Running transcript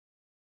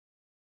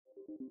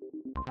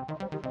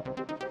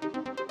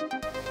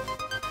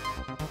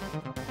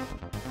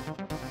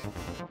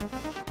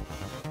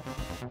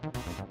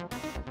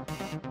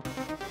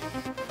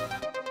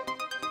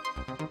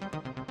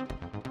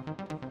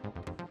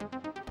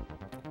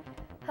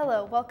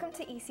Hello, welcome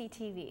to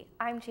ECTV.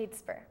 I'm Jade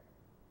Spur.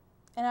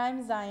 And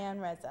I'm Zion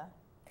Reza.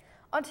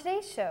 On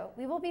today's show,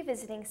 we will be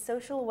visiting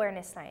Social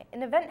Awareness Night,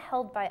 an event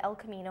held by El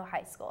Camino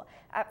High School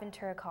at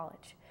Ventura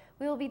College.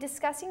 We will be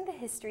discussing the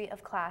history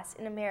of class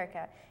in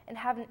America and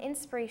have an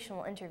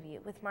inspirational interview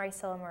with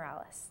Maricela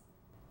Morales.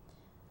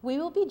 We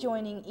will be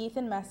joining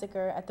Ethan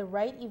Messaker at the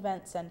Wright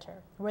Event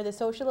Center, where the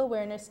Social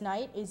Awareness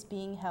Night is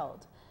being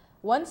held.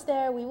 Once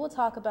there, we will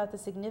talk about the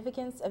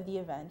significance of the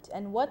event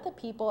and what the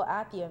people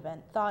at the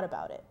event thought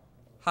about it.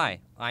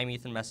 Hi, I'm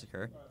Ethan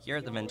Messaker, here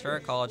at the Ventura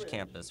College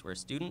campus, where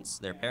students,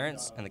 their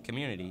parents, and the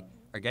community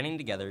are getting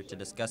together to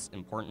discuss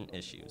important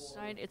issues.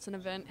 It's an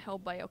event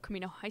held by El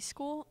Camino High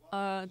School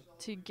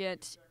to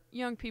get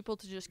young people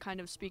to just kind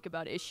of speak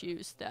about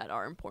issues that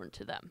are important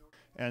to them.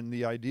 And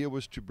the idea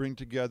was to bring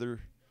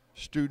together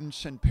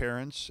students and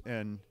parents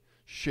and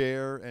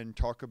share and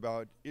talk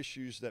about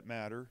issues that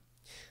matter.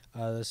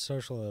 The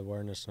Social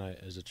Awareness Night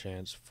is a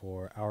chance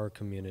for our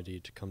community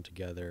to come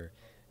together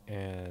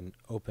and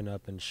open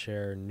up and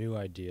share new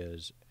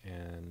ideas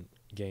and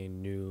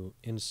gain new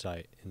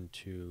insight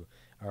into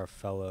our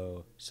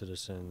fellow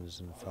citizens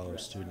and fellow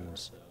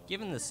students.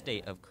 Given the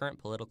state of current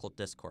political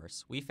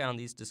discourse, we found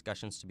these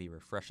discussions to be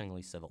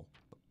refreshingly civil.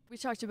 We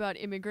talked about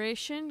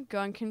immigration,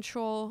 gun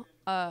control,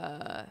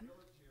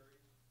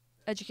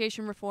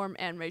 education reform,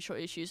 and racial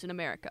issues in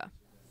America.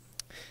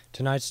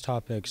 Tonight's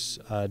topics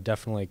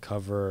definitely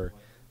cover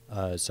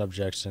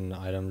subjects and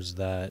items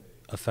that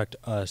affect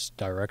us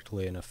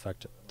directly and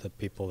affect the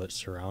people that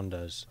surround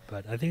us.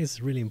 But I think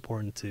it's really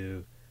important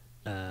to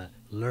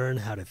learn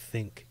how to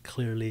think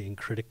clearly and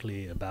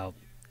critically about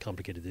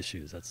complicated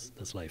issues.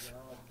 That's life.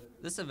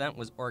 This event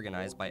was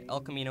organized by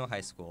El Camino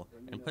High School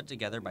and put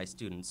together by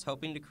students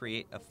hoping to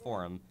create a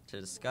forum to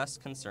discuss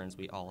concerns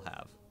we all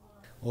have.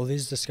 Well,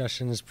 these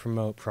discussions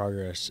promote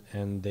progress,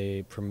 and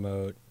they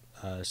promote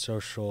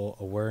social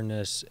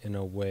awareness in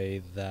a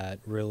way that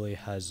really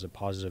has a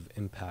positive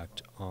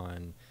impact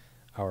on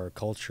our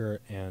culture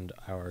and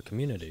our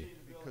community.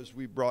 Because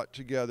we brought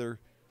together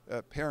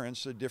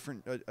parents,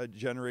 a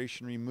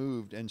generation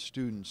removed, and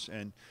students.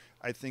 And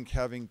I think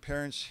having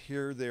parents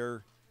hear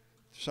their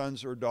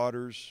sons or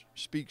daughters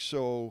speak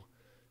so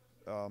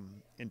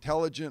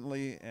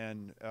intelligently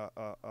and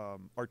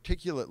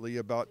articulately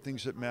about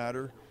things that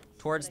matter.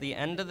 Towards the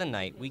end of the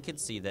night, we could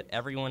see that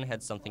everyone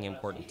had something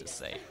important to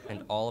say,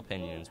 and all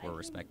opinions were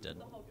respected.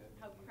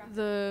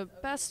 The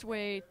best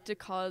way to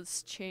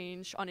cause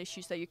change on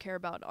issues that you care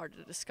about are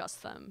to discuss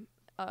them.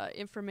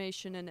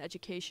 Information and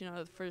education are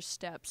the first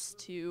steps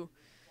to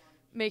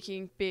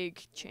making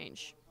big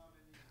change.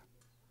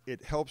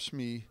 It helps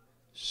me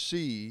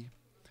see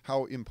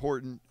how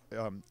important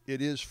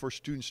it is for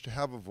students to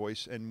have a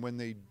voice, and when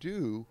they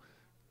do,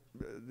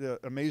 the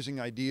amazing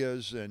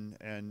ideas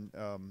and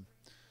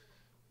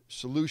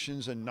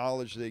solutions and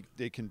knowledge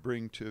they can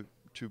bring to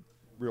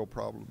real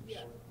problems.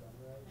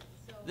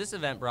 This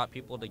event brought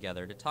people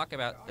together to talk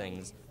about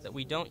things that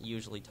we don't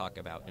usually talk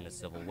about in a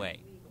civil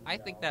way. I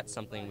think that's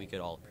something we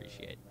could all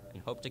appreciate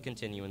and hope to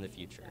continue in the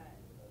future.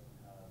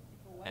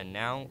 And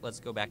now, let's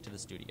go back to the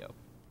studio.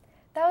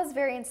 That was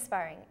very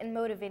inspiring and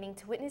motivating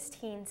to witness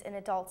teens and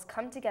adults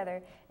come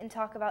together and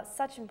talk about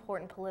such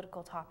important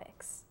political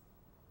topics.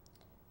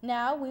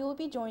 Now we will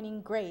be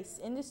joining Grace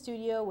in the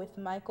studio with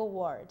Michael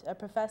Ward, a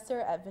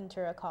professor at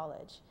Ventura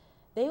College.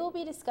 They will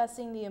be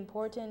discussing the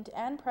important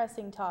and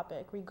pressing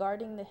topic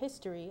regarding the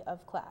history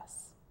of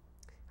class.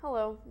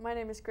 Hello, my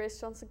name is Grace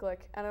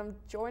Johnson-Glick, and I'm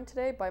joined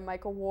today by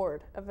Michael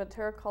Ward, a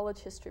Ventura College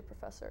history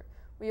professor.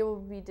 We will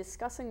be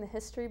discussing the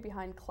history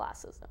behind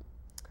classism.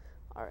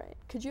 All right,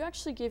 could you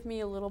actually give me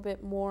a little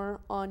bit more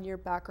on your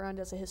background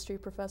as a history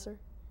professor?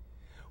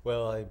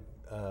 Well,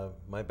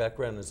 my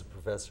background as a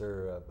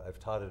professor, I've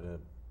taught in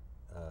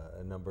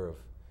a number of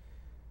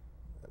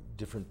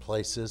different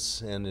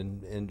places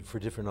and for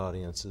different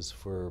audiences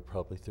for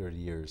probably 30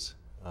 years.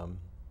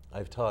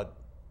 I've taught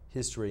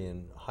history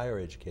in higher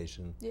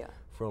education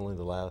for only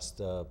the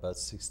last about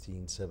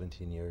 16,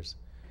 17 years.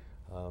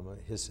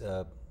 As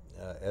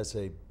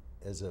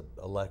a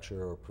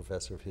lecturer or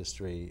professor of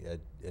history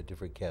at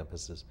different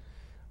campuses,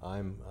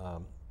 I'm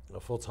a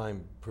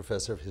full-time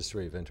professor of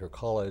history at Ventura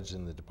College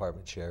and the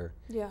department chair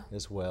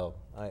as well.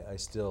 I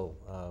still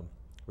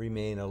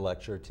remain a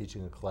lecturer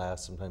teaching a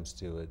class, sometimes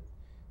too, at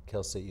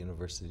Cal State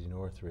University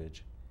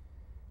Northridge.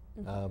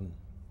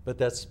 But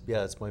that's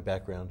my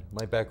background.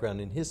 My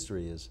background in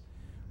history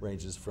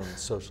ranges from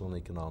social and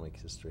economic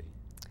history.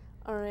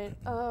 All right.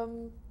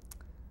 I'm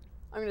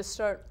going to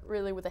start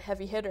really with a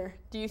heavy hitter.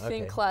 Do you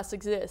think class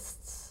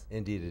exists?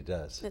 Indeed it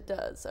does. It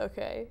does,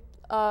 okay.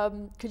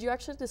 Could you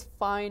actually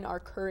define our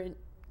current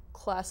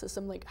class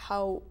system? Like,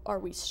 how are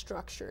we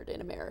structured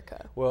in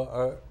America?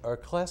 Well, our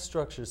class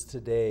structures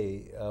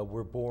today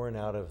were born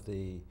out of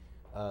the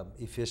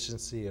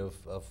efficiency of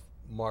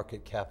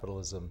market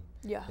capitalism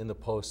in the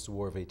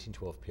post-War of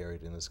 1812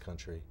 period in this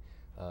country,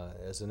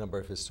 as a number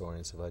of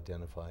historians have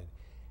identified.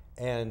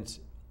 And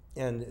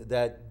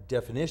that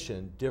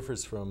definition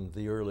differs from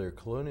the earlier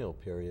colonial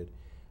period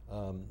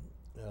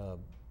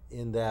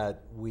in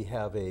that we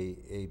have a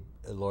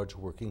large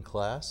working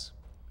class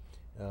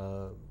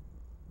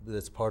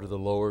that's part of the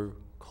lower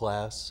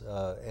class,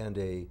 and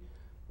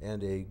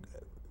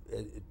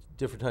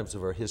different times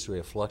of our history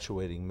a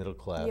fluctuating middle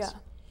class,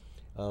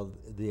 and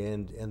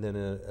then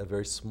a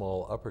very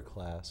small upper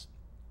class.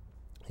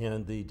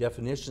 And the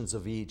definitions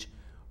of each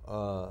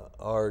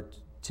are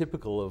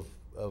typical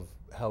of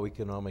how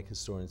economic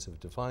historians have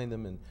defined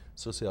them, and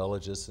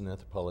sociologists and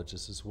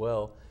anthropologists as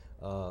well,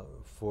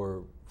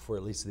 for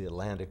at least the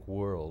Atlantic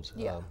world.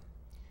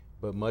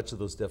 But much of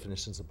those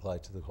definitions apply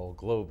to the whole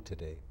globe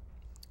today.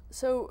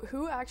 So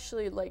who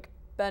actually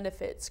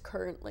benefits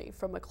currently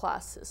from a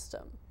class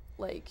system?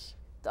 Like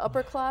the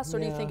upper class, or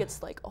do you think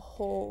it's like a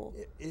whole?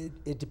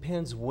 It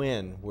depends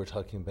when we're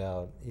talking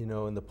about. You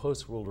know, in the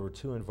post-World War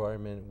II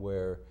environment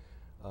where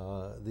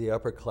the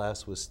upper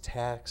class was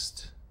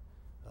taxed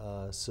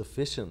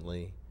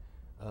sufficiently,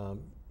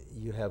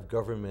 you have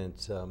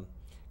government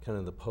kind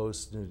of the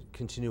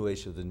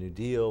continuation of the New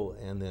Deal,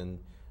 and then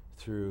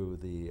through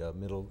the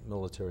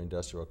military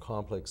industrial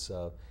complex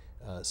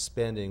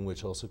spending,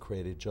 which also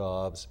created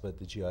jobs, but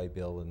the GI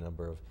Bill, a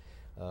number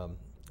of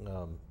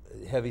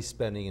heavy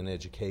spending in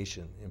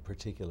education in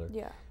particular.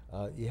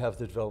 You have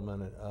the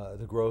development,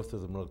 the growth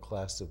of the middle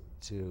class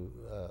to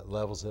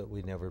levels that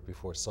we never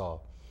before saw.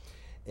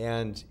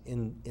 And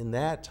in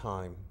that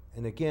time,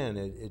 and again,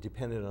 it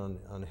depended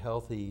on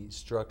healthy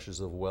structures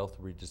of wealth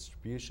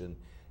redistribution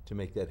to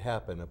make that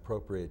happen,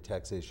 appropriate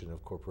taxation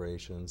of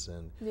corporations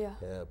and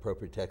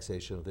appropriate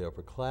taxation of the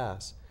upper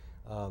class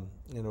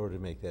in order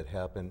to make that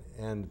happen.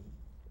 And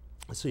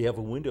so you have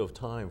a window of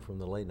time from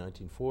the late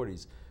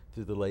 1940s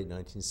through the late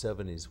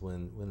 1970s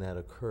when that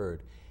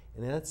occurred.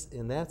 And that's,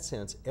 in that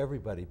sense,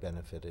 everybody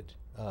benefited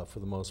for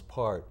the most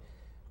part.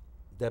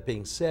 That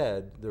being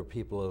said, there are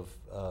people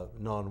of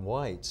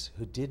non-whites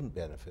who didn't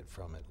benefit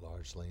from it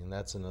largely, and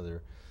that's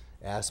another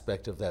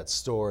aspect of that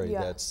story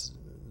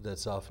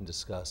that's often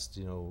discussed,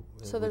 you know.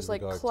 So there's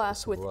like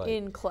class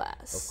within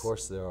class. Of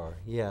course there are,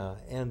 yeah.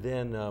 And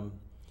then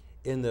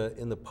in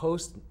the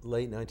post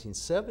late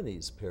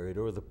 1970s period,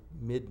 or the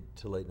mid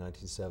to late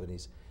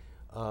 1970s,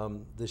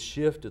 the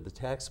shift of the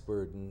tax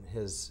burden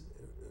has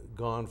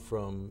gone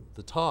from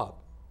the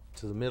top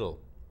to the middle.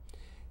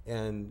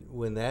 And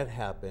when that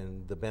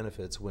happened, the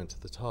benefits went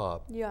to the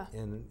top.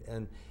 And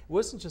it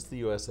wasn't just the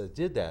U.S. that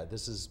did that.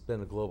 This has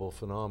been a global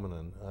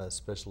phenomenon,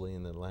 especially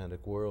in the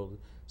Atlantic world,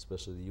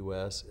 especially the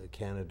U.S.,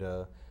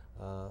 Canada,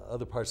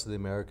 other parts of the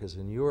Americas,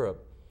 and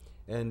Europe.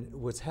 And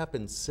what's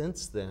happened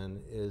since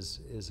then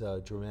is a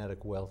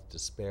dramatic wealth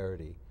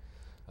disparity,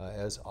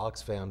 as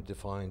Oxfam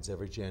defines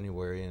every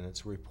January in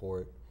its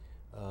report.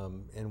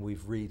 And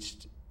we've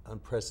reached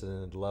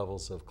unprecedented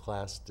levels of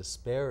class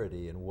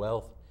disparity and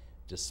wealth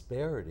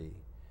disparity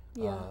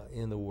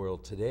in the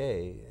world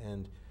today.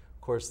 And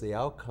of course the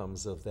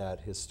outcomes of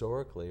that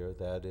historically are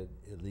that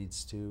it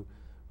leads to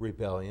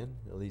rebellion,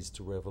 it leads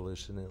to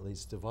revolution, it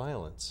leads to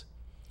violence.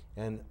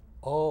 And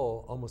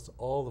almost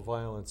all the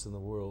violence in the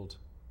world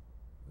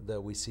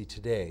that we see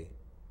today,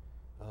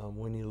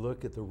 when you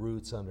look at the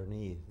roots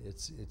underneath,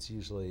 it's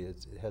usually,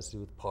 it has to do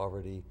with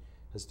poverty,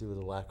 has to do with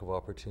a lack of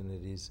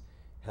opportunities,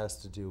 has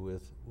to do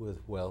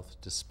with wealth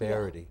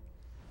disparity.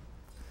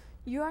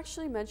 You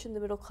actually mentioned the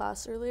middle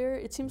class earlier.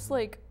 It seems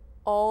like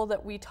all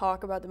that we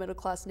talk about the middle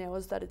class now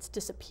is that it's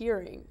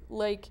disappearing.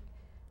 Like,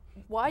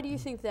 why do you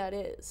think that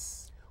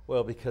is?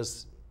 Well,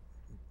 because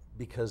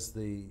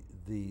the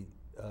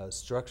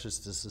structures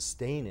to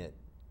sustain it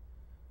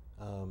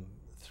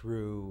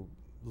through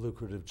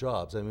lucrative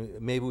jobs. I mean,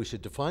 maybe we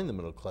should define the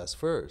middle class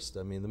first.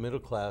 I mean, the middle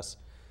class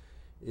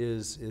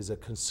is a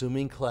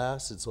consuming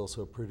class. It's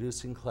also a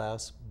producing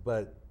class,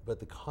 but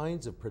the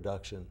kinds of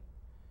production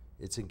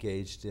it's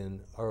engaged in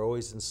are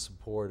always in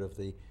support of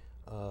the,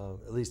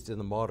 at least in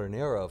the modern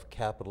era, of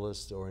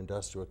capitalist or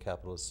industrial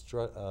capitalist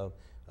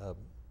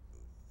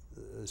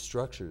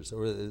structures.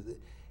 Or,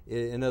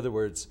 in other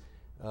words,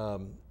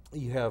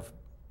 you have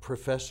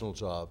professional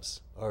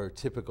jobs, are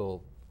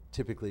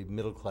typically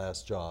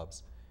middle-class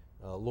jobs,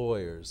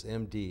 lawyers,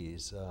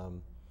 MDs,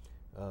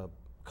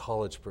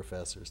 college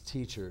professors,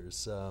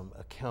 teachers,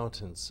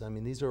 accountants. I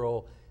mean, these are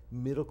all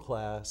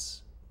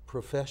middle-class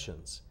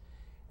professions.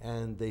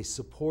 And they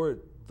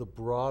support the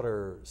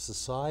broader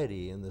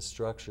society and the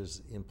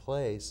structures in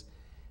place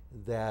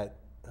that,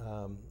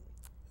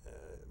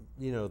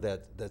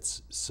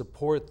 that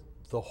support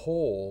the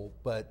whole,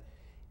 but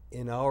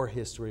in our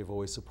history have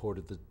always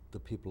supported the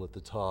people at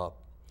the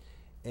top.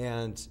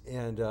 And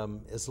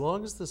as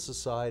long as the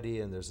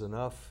society and there's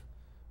enough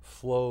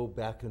flow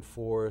back and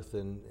forth,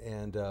 and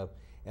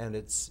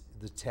it's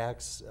the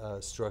tax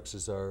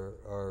structures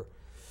are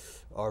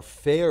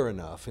fair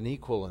enough and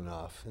equal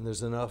enough, and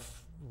there's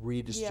enough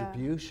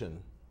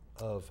redistribution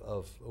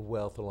of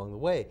wealth along the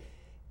way,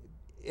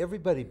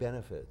 everybody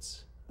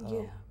benefits.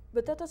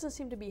 But that doesn't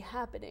seem to be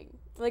happening.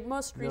 Like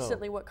most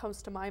recently, what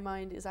comes to my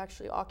mind is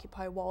actually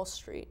Occupy Wall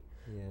Street,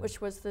 which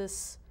was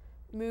this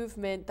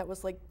movement that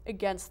was like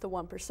against the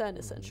 1%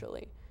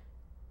 essentially.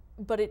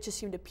 But it just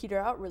seemed to peter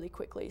out really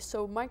quickly.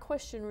 So my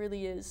question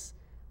really is,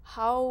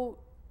 how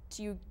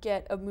do you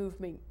get a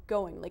movement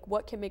going? Like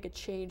what can make a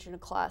change in a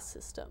class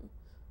system?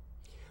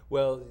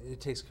 Well,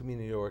 it takes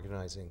community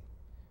organizing.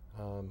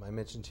 I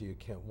mentioned to you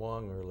Kent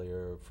Wong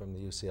earlier from the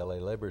UCLA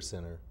Labor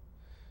Center,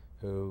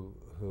 who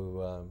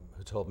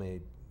told me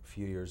a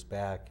few years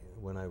back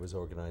when I was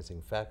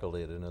organizing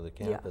faculty at another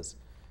campus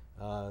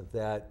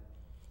that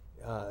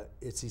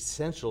it's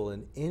essential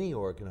in any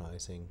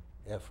organizing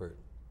effort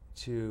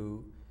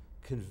to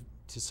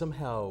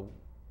somehow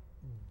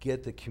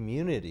get the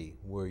community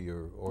where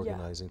you're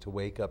organizing to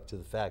wake up to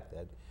the fact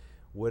that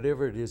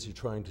whatever it is you're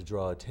trying to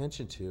draw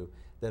attention to,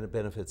 then it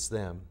benefits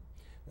them.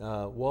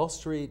 Wall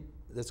Street,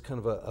 that's kind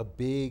of a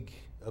big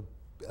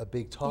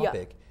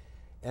topic,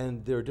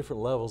 and there are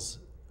different levels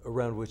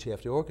around which you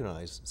have to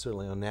organize,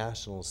 certainly on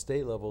national,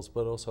 state levels,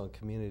 but also on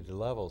community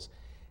levels.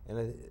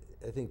 And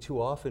I think too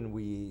often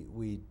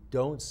we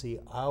don't see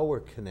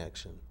our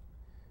connection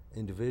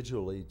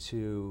individually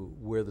to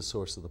where the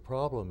source of the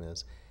problem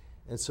is.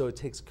 And so it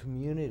takes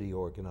community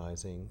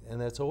organizing, and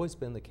that's always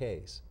been the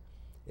case.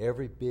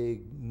 Every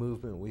big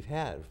movement we've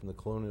had from the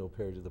colonial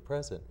period to the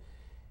present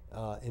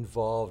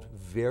involved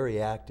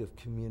very active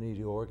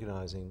community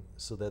organizing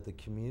so that the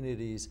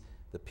communities,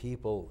 the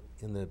people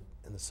in the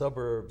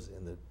suburbs,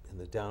 in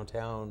the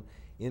downtown,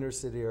 inner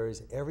city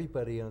areas,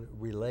 everybody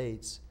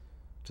relates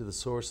to the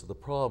source of the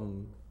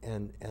problem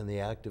and the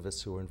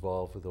activists who are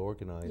involved with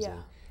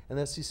organizing. And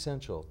that's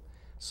essential.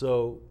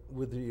 So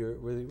with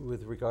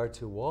regard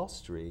to Wall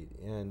Street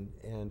and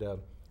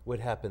what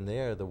happened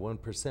there, the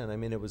 1%, I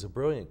mean, it was a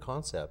brilliant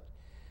concept,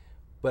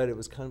 but it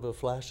was kind of a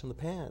flash in the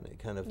pan. It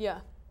kind of,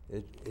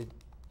 it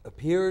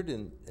appeared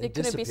and it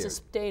couldn't be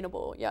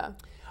sustainable,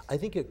 I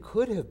think it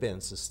could have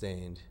been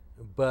sustained,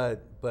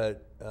 but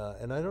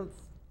and I don't,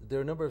 there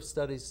are a number of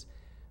studies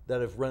that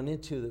have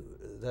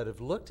that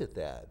have looked at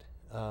that,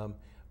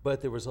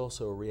 but there was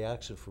also a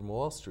reaction from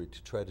Wall Street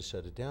to try to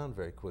shut it down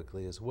very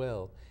quickly as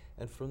well,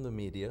 and from the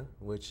media,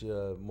 which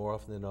more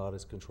often than not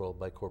is controlled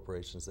by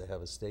corporations that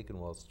have a stake in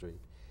Wall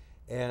Street.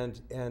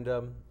 And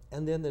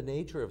then the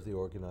nature of the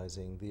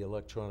organizing, the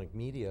electronic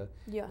media,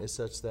 is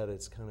such that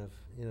it's kind of,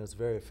 it's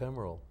very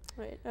ephemeral.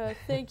 Right.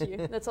 Thank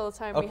you. That's all the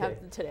time we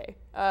have today.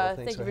 Well,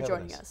 thank you for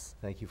joining us.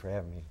 Thank you for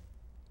having me.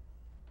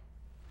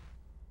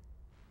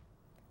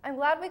 I'm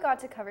glad we got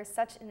to cover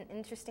such an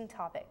interesting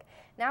topic.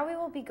 Now we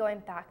will be going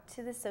back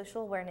to the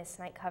Social Awareness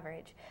Night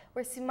coverage,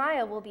 where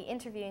Sumaya will be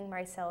interviewing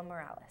Maricela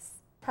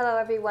Morales. Hello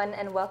everyone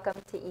and welcome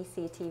to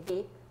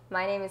ECTV.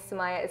 My name is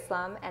Sumaya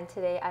Islam and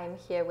today I am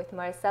here with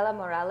Maricela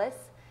Morales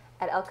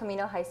at El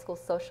Camino High School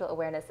Social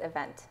Awareness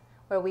event,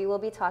 where we will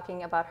be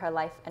talking about her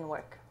life and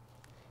work.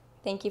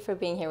 Thank you for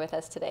being here with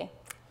us today.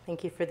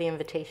 Thank you for the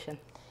invitation.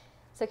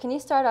 So can you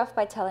start off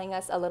by telling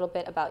us a little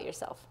bit about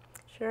yourself?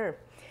 Sure.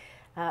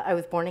 I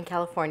was born in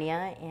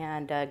California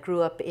and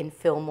grew up in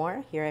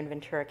Fillmore here in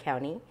Ventura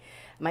County.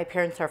 My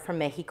parents are from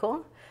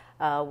Mexico,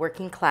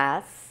 working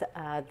class.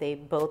 They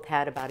both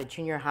had about a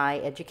junior high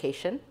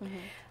education.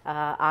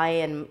 I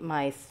and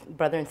my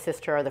brother and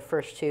sister are the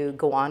first to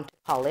go on to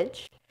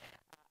college.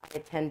 I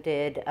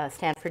attended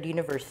Stanford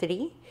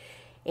University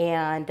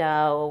and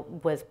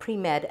was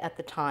pre-med at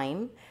the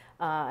time.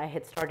 I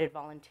had started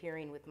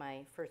volunteering with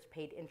my first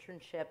paid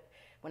internship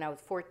when I was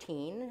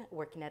 14,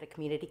 working at a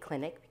community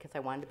clinic because I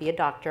wanted to be a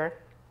doctor.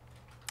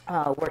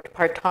 Worked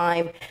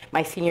part-time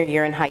my senior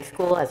year in high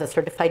school as a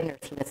certified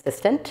nursing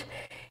assistant.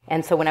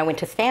 And so when I went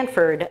to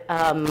Stanford,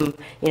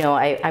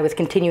 I was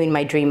continuing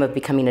my dream of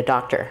becoming a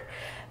doctor.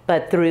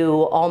 But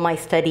through all my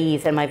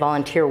studies and my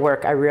volunteer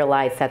work, I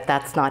realized that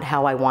that's not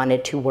how I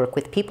wanted to work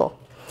with people.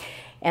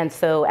 And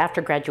so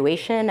after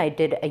graduation, I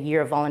did a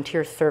year of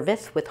volunteer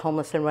service with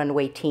homeless and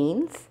runaway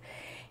teens.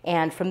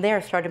 And from there,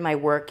 I started my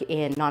work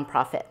in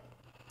nonprofit.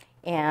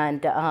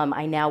 And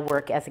I now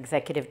work as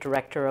executive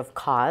director of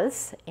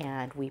CAUSE,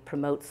 and we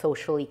promote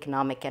social,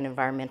 economic, and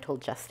environmental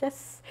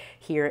justice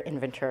here in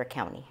Ventura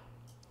County.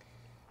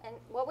 And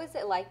what was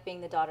it like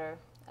being the daughter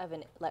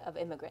of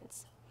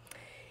immigrants?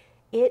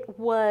 It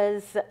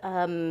was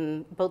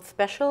both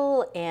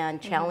special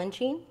and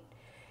challenging.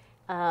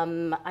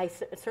 I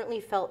certainly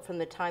felt from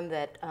the time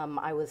that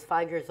I was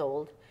 5 years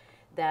old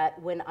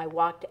that when I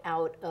walked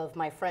out of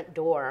my front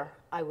door,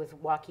 I was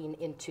walking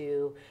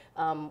into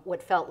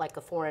what felt like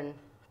a foreign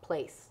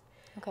place.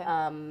 Okay.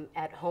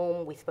 At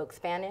home, we spoke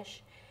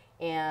Spanish,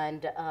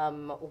 and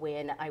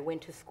when I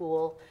went to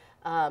school,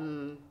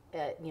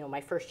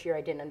 my first year,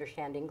 I didn't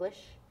understand English.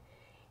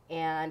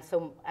 And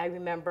so I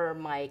remember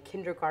my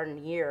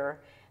kindergarten year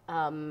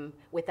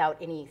without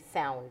any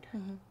sound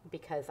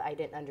because I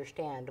didn't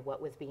understand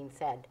what was being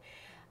said.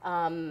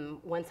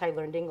 Once I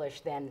learned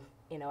English, then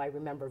I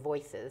remember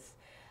voices.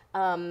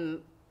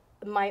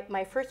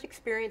 My first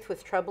experience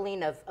was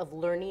troubling of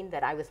learning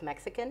that I was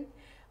Mexican.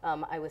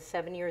 I was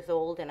 7 years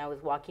old and I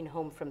was walking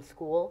home from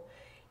school,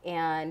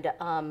 and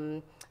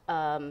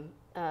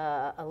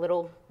a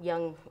little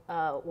young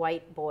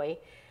white boy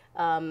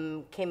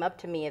came up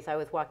to me as I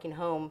was walking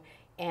home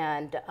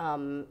and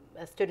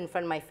stood in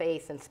front of my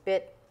face and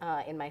spit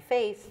in my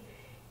face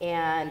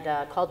and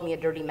called me a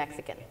dirty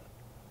Mexican.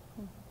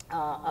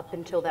 Up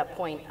until that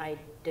point, I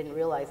didn't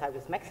realize I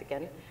was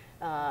Mexican.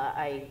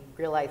 I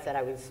realized that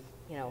I was,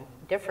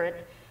 different.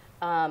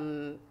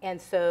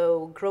 And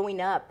so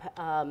growing up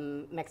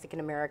Mexican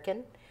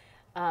American,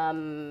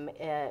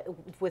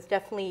 was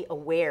definitely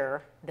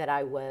aware that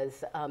I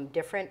was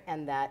different,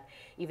 and that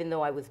even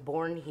though I was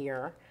born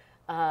here,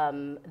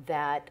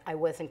 that I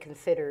wasn't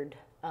considered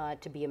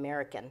to be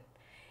American.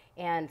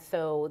 And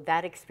so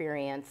that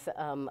experience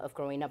of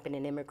growing up in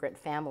an immigrant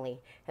family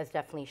has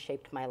definitely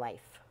shaped my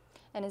life.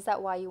 And is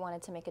that why you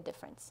wanted to make a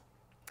difference?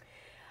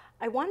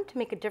 I wanted to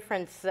make a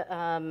difference,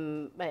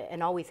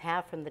 and always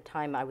have from the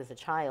time I was a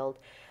child,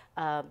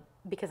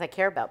 because I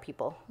care about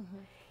people.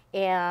 Mm-hmm.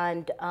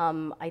 And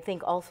I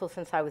think also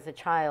since I was a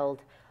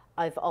child,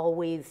 I've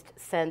always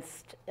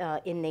sensed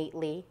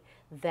innately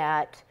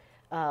that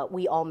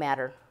we all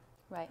matter.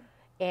 Right.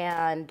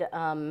 And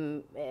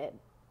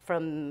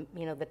from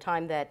the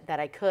time that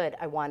I could,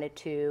 I wanted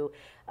to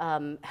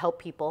help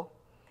people.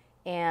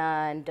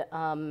 And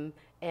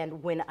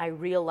when I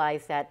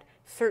realized that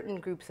certain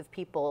groups of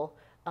people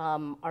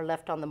are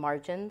left on the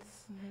margins,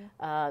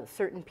 mm-hmm.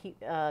 Certain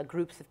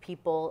groups of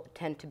people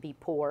tend to be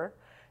poor,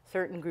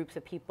 certain groups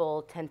of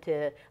people tend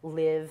to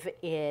live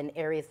in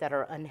areas that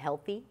are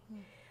unhealthy,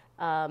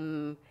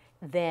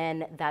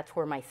 then that's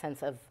where my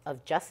sense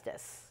of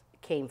justice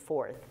came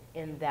forth,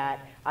 in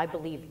that I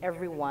believe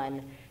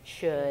everyone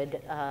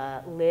should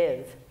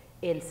live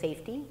in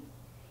safety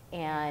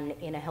and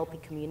in a healthy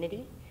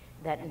community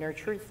that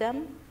nurtures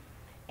them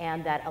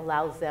and that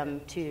allows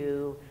them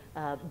to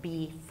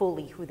be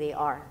fully who they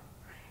are.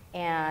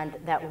 And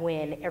that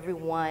when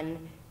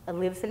everyone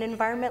lives in an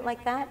environment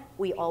like that,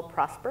 we all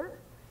prosper,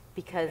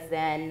 because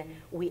then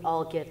we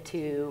all get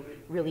to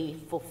really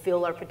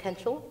fulfill our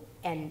potential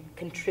and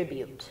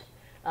contribute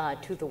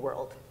to the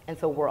world. And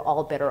so we're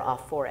all better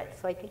off for it.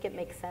 So I think it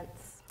makes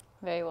sense.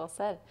 Very well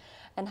said.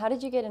 And how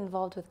did you get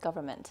involved with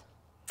government?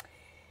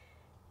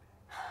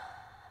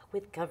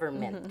 With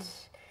government?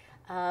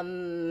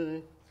 Mm-hmm.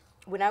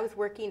 When I was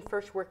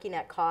first working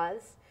at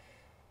Cause,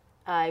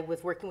 I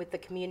was working with the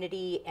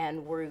community,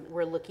 and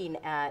we're looking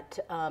at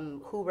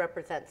who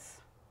represents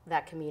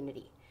that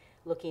community,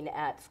 looking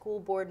at school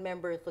board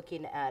members,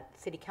 looking at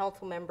city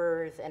council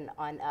members, and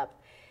on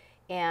up.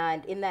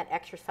 And in that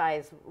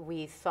exercise,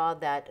 we saw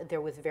that there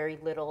was very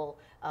little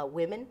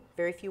women,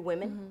 very few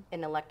women mm-hmm.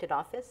 in elected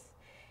office,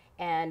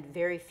 and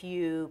very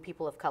few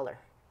people of color,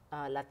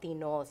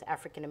 Latinos,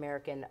 African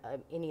American,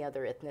 any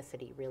other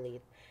ethnicity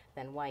really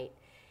than white.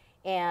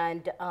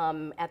 And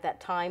at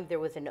that time, there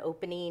was an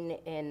opening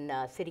in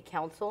city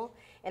council,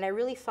 and I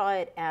really saw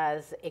it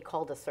as a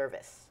call to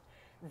service,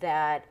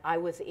 that I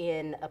was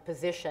in a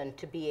position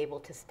to be able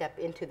to step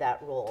into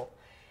that role,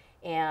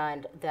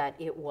 and that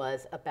it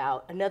was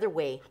about another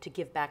way to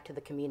give back to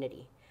the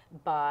community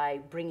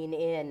by bringing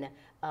in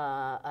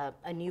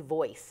a new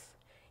voice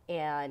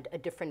and a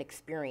different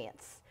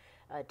experience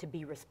to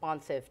be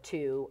responsive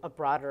to a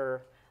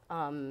broader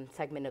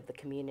segment of the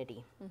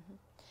community. Mm-hmm.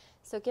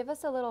 So give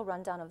us a little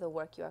rundown of the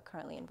work you are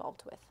currently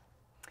involved with.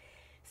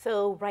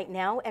 So right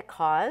now at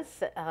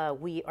Cause,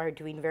 we are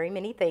doing very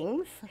many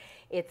things.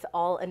 It's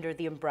all under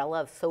the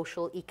umbrella of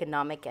social,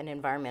 economic, and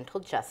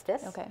environmental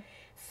justice. Okay.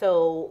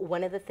 So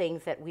one of the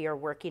things that we are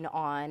working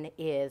on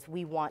is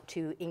we want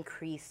to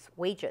increase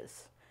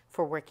wages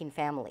for working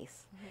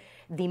families.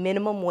 Mm-hmm. The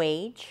minimum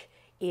wage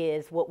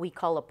is what we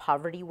call a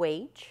poverty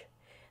wage.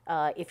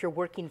 If you're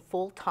working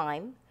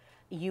full-time,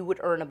 you would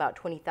earn about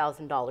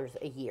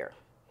 $20,000 a year.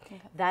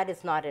 Okay. That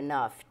is not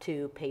enough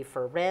to pay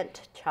for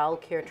rent,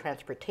 childcare,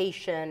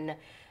 transportation,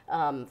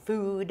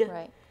 food.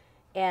 Right.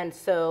 And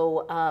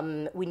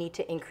so we need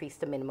to increase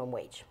the minimum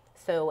wage.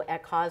 So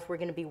at Cause, we're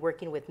going to be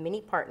working with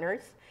many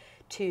partners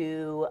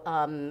to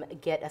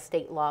get a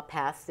state law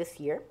passed this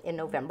year in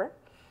November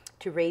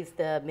to raise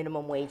the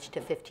minimum wage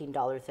to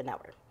 $15 an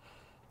hour.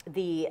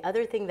 The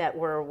other thing that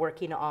we're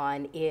working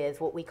on is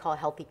what we call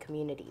healthy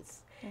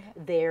communities. Okay.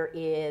 There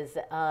is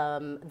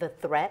the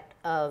threat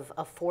of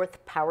a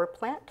fourth power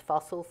plant,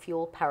 fossil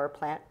fuel power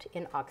plant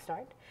in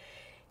Oxnard.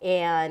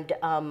 And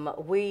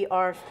we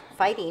are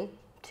fighting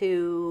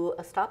to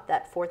stop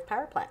that fourth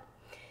power plant.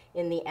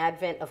 In the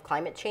advent of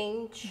climate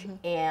change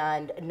mm-hmm.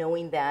 and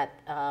knowing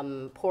that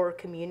poor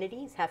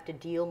communities have to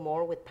deal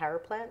more with power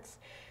plants,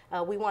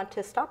 we want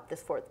to stop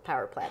this fourth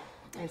power plant.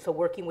 And so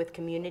working with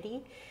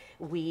community,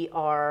 we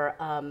are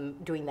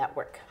doing that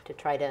work to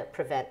try to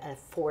prevent a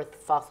fourth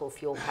fossil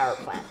fuel power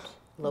plant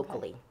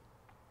locally.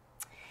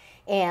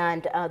 Okay.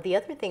 And the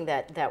other thing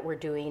that we're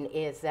doing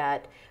is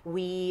that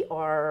we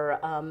are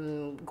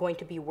going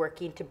to be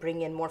working to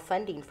bring in more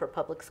funding for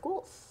public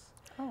schools.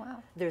 Oh, wow.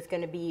 There's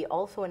going to be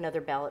also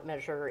another ballot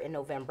measure in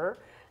November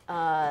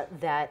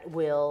that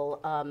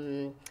will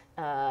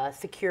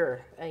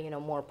secure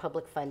more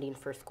public funding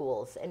for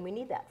schools, and we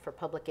need that for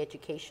public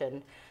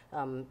education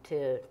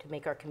to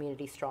make our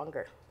community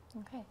stronger.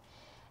 Okay.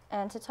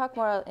 And to talk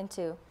more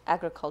into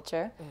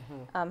agriculture,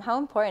 how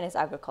important is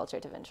agriculture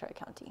to Ventura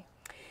County?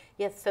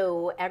 Yes,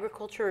 so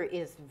agriculture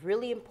is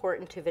really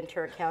important to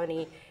Ventura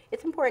County.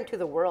 It's important to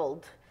the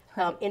world.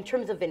 In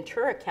terms of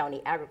Ventura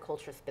County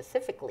agriculture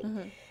specifically,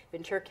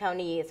 Ventura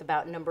County is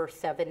about number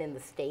 7 in the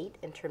state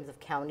in terms of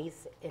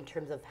counties, in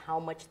terms of how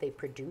much they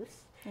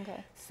produce.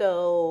 Okay.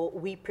 So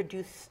we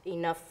produce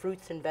enough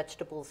fruits and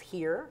vegetables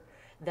here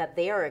that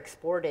they are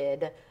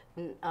exported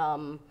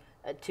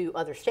to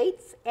other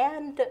states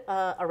and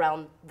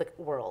around the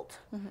world.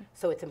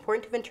 So it's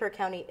important to Ventura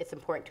County, it's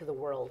important to the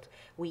world.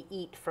 We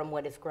eat from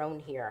what is grown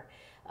here.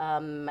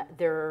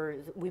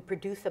 We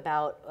produce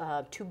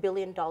about $2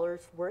 billion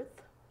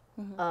worth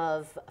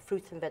of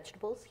fruits and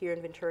vegetables here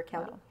in Ventura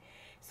County. Wow.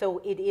 So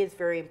it is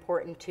very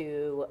important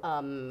to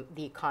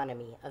the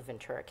economy of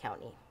Ventura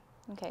County.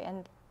 Okay,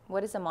 and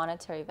what is the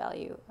monetary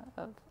value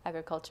of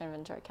agriculture in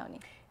Ventura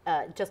County?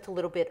 Just a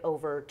little bit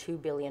over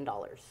 $2 billion.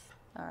 All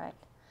right.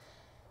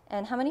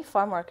 And how many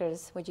farm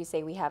workers would you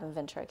say we have in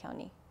Ventura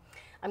County?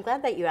 I'm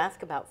glad that you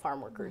ask about farm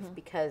workers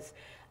because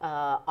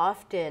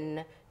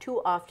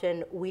too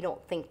often, we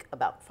don't think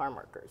about farm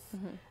workers.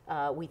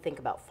 We think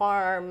about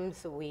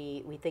farms,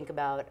 we think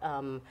about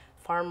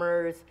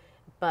farmers,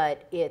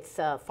 but it's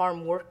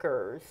farm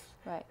workers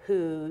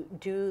who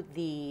do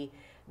the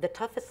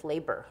toughest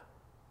labor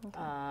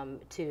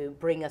to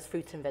bring us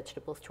fruits and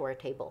vegetables to our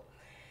table.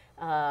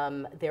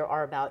 There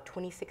are about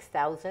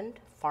 26,000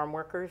 farm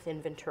workers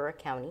in Ventura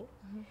County,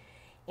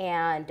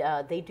 and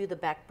they do the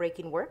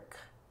back-breaking work,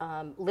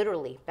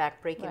 literally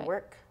back-breaking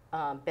work,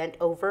 bent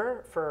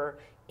over for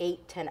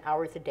 8-10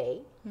 hours a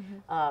day,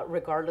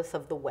 regardless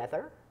of the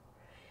weather.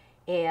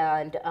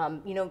 And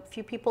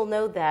few people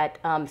know that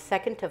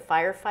second to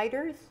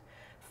firefighters,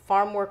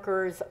 farm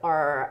workers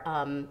are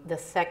the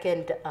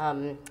second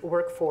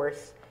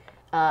workforce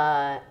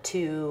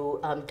to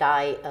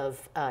die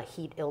of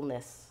heat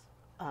illness.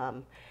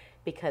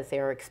 Because they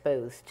are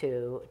exposed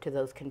to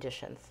those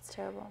conditions. It's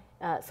terrible.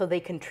 So they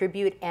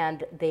contribute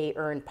and they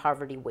earn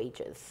poverty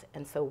wages.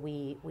 And so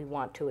we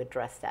want to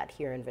address that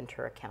here in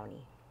Ventura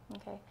County.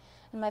 Okay.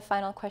 And my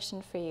final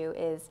question for you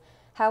is,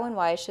 how and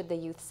why should the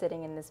youth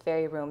sitting in this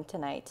very room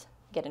tonight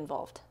get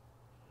involved?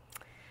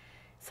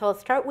 So I'll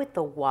start with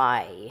the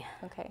why.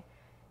 Okay.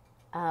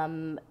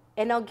 And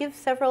I'll give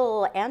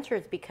several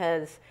answers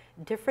because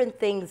different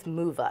things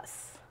move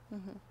us.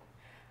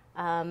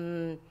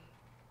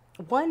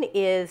 One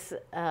is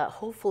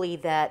hopefully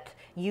that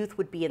youth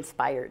would be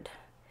inspired,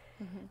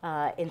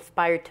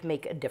 inspired to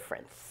make a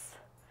difference.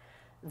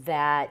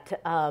 That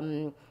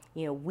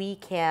we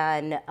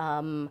can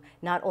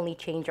not only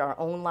change our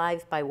own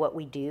lives by what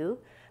we do,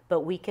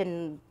 but we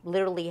can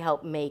literally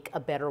help make a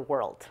better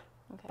world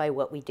by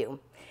what we do.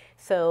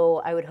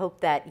 So I would hope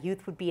that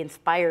youth would be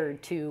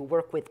inspired to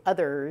work with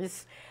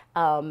others,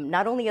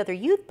 not only other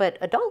youth, but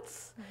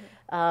adults,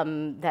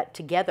 that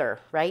together,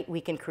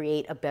 we can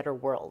create a better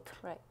world.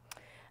 Right.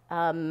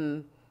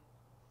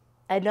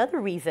 Another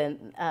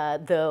reason,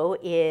 though,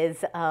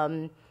 is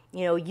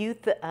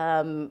youth.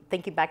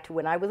 Thinking back to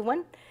when I was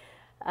one,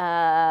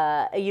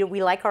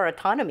 we like our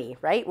autonomy,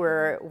 right?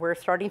 We're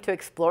starting to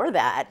explore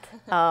that.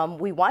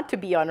 We want to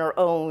be on our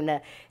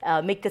own,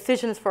 make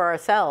decisions for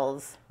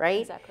ourselves,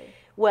 right? Exactly.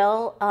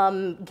 Well,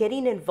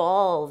 getting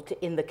involved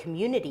in the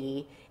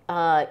community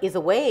is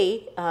a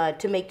way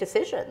to make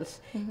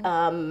decisions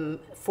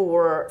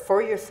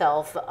for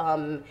yourself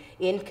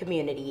in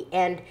community.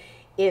 And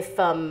if,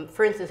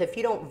 for instance, if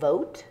you don't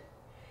vote,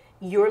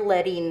 you're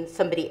letting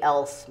somebody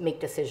else make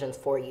decisions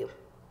for you.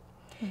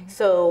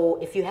 So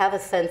if you have a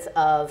sense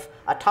of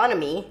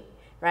autonomy,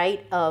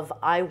 right, of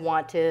I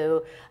want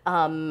to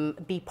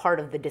be part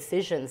of the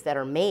decisions that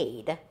are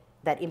made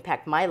that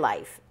impact my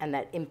life and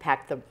that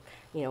impact the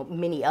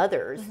many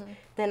others,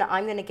 then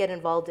I'm going to get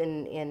involved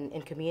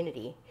in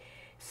community.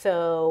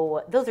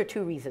 So those are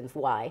two reasons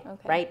why,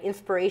 right?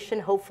 Inspiration,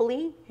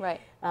 hopefully,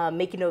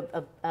 making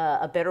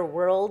a better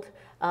world,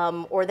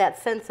 or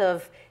that sense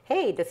of,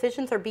 hey,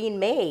 decisions are being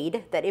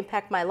made that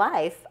impact my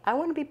life. I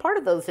want to be part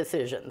of those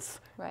decisions.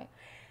 Right.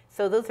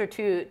 So those are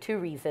two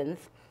reasons.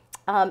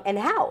 And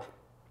how?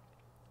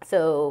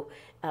 So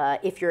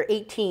if you're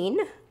 18,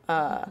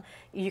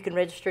 you can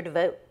register to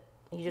vote.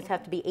 You just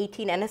have to be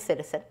 18 and a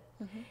citizen,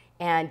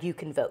 and you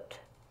can vote.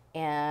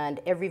 And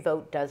every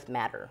vote does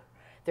matter.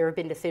 There have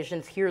been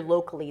decisions here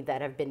locally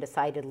that have been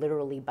decided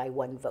literally by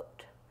one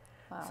vote.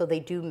 Wow. So they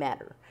do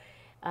matter.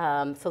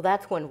 So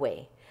that's one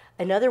way.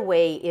 Another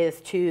way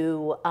is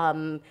to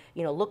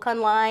look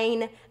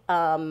online,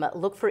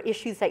 look for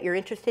issues that you're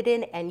interested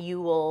in, and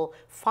you will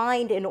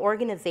find an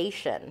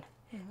organization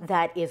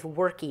that is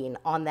working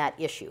on that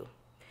issue.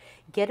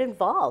 Get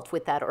involved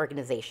with that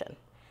organization,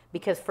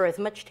 because for as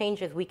much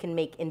change as we can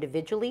make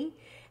individually,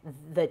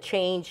 the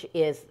change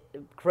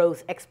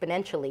grows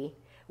exponentially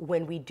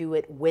when we do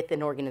it with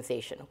an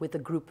organization, with a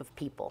group of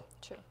people.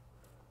 True.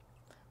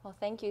 Well,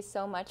 thank you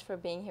so much for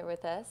being here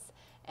with us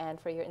and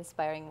for your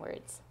inspiring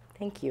words.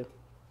 Thank you.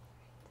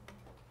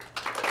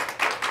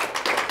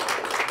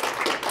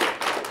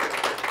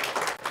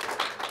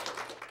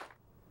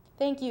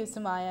 Thank you,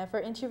 Sumaya, for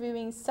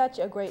interviewing such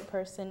a great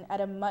person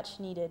at a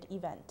much-needed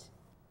event.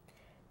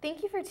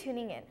 Thank you for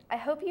tuning in. I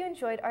hope you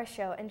enjoyed our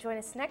show and join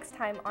us next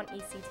time on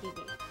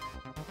ECTV.